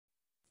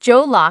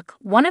Joe Locke,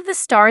 one of the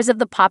stars of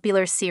the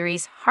popular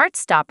series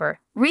Heartstopper,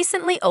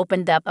 recently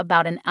opened up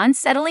about an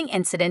unsettling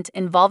incident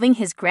involving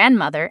his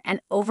grandmother and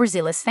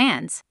overzealous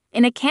fans.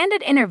 In a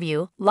candid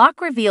interview,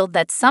 Locke revealed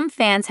that some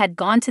fans had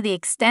gone to the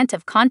extent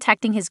of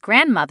contacting his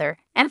grandmother,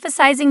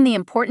 emphasizing the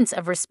importance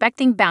of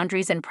respecting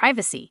boundaries and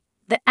privacy.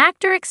 The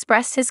actor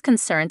expressed his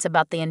concerns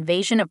about the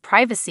invasion of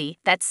privacy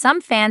that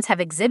some fans have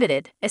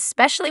exhibited,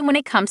 especially when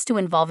it comes to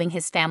involving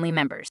his family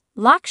members.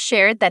 Locke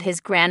shared that his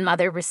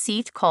grandmother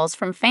received calls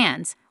from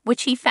fans,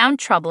 which he found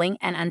troubling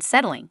and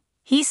unsettling.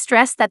 He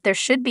stressed that there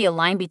should be a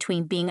line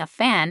between being a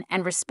fan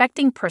and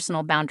respecting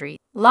personal boundaries.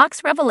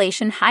 Locke's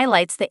revelation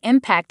highlights the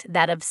impact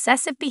that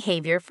obsessive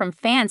behavior from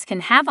fans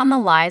can have on the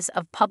lives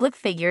of public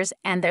figures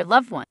and their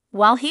loved ones.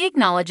 While he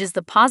acknowledges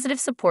the positive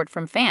support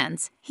from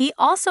fans, he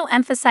also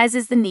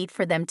emphasizes the need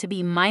for them to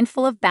be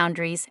mindful of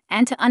boundaries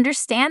and to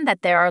understand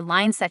that there are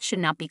lines that should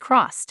not be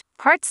crossed.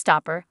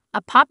 Heartstopper,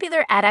 a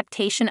popular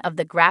adaptation of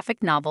the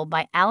graphic novel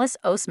by Alice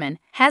Oseman,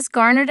 has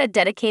garnered a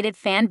dedicated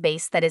fan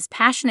base that is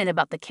passionate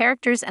about the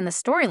characters and the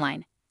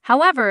storyline.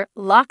 However,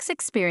 Locke's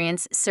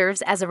experience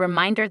serves as a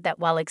reminder that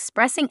while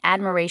expressing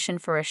admiration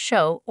for a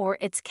show or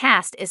its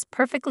cast is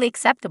perfectly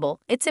acceptable,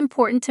 it's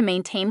important to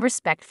maintain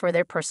respect for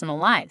their personal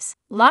lives.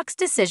 Locke's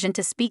decision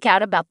to speak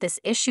out about this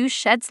issue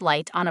sheds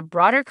light on a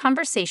broader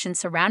conversation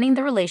surrounding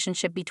the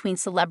relationship between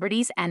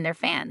celebrities and their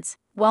fans.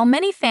 While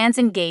many fans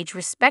engage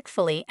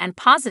respectfully and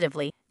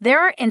positively, there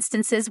are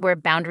instances where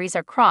boundaries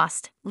are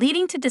crossed,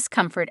 leading to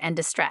discomfort and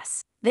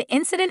distress. The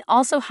incident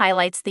also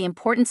highlights the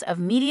importance of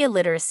media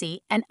literacy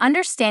and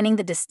understanding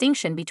the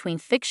distinction between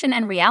fiction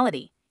and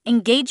reality.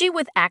 Engaging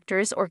with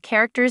actors or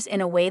characters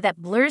in a way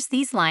that blurs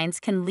these lines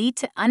can lead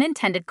to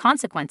unintended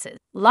consequences.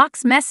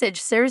 Locke's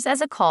message serves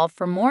as a call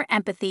for more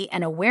empathy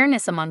and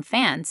awareness among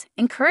fans,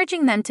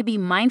 encouraging them to be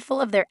mindful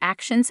of their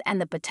actions and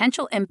the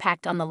potential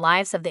impact on the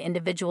lives of the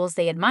individuals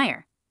they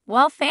admire.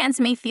 While fans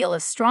may feel a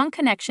strong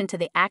connection to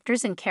the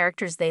actors and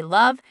characters they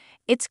love,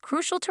 it's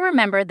crucial to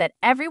remember that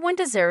everyone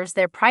deserves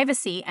their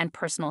privacy and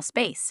personal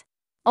space.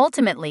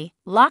 Ultimately,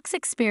 Locke's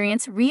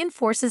experience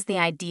reinforces the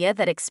idea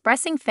that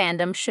expressing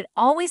fandom should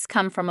always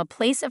come from a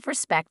place of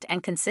respect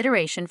and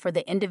consideration for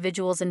the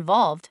individuals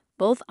involved,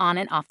 both on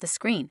and off the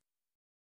screen.